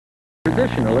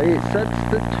traditionally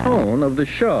sets the tone of the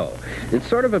show. It's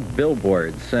sort of a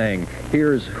billboard saying,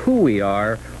 here's who we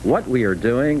are, what we are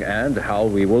doing, and how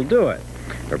we will do it.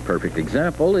 A perfect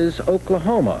example is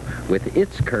Oklahoma, with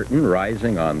its curtain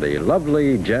rising on the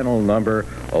lovely, gentle number,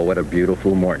 Oh, What a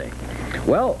Beautiful Morning.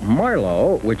 Well,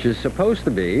 Marlowe, which is supposed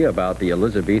to be about the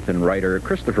Elizabethan writer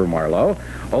Christopher Marlowe,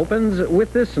 opens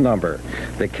with this number.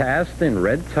 The cast in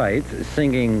red tights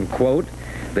singing, quote,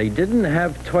 "They didn't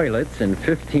have toilets in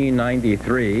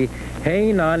 1593.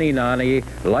 Hey, nonny, nonny,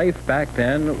 life back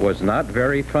then was not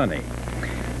very funny."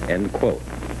 End quote.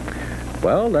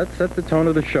 Well, that set the tone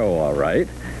of the show, all right.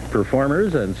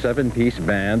 Performers and seven-piece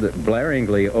band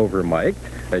blaringly over-mic'd,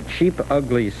 a cheap,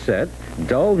 ugly set,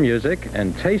 dull music,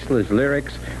 and tasteless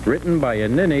lyrics written by a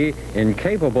ninny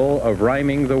incapable of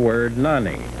rhyming the word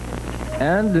nonny.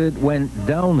 And it went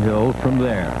downhill from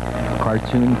there.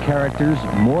 Cartoon characters,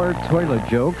 more toilet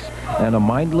jokes, and a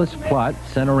mindless plot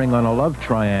centering on a love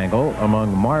triangle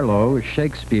among Marlowe,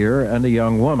 Shakespeare, and a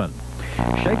young woman.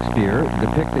 Shakespeare,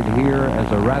 depicted here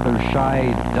as a rather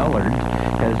shy dullard,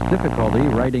 has difficulty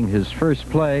writing his first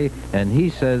play, and he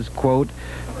says, quote,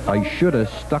 "I should have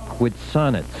stuck with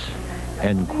sonnets,"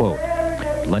 end quote.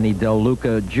 Lenny Del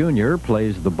Luca Jr.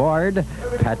 plays the bard,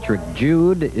 Patrick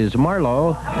Jude is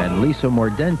Marlowe, and Lisa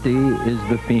Mordenti is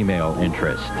the female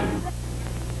interest.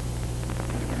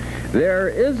 There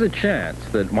is a chance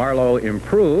that Marlowe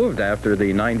improved after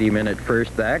the 90-minute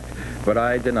first act, but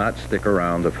I did not stick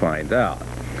around to find out.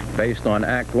 Based on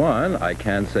Act 1, I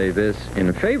can say this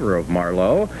in favor of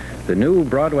Marlowe: the new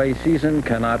Broadway season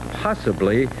cannot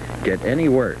possibly get any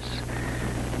worse.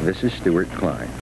 This is Stuart Klein.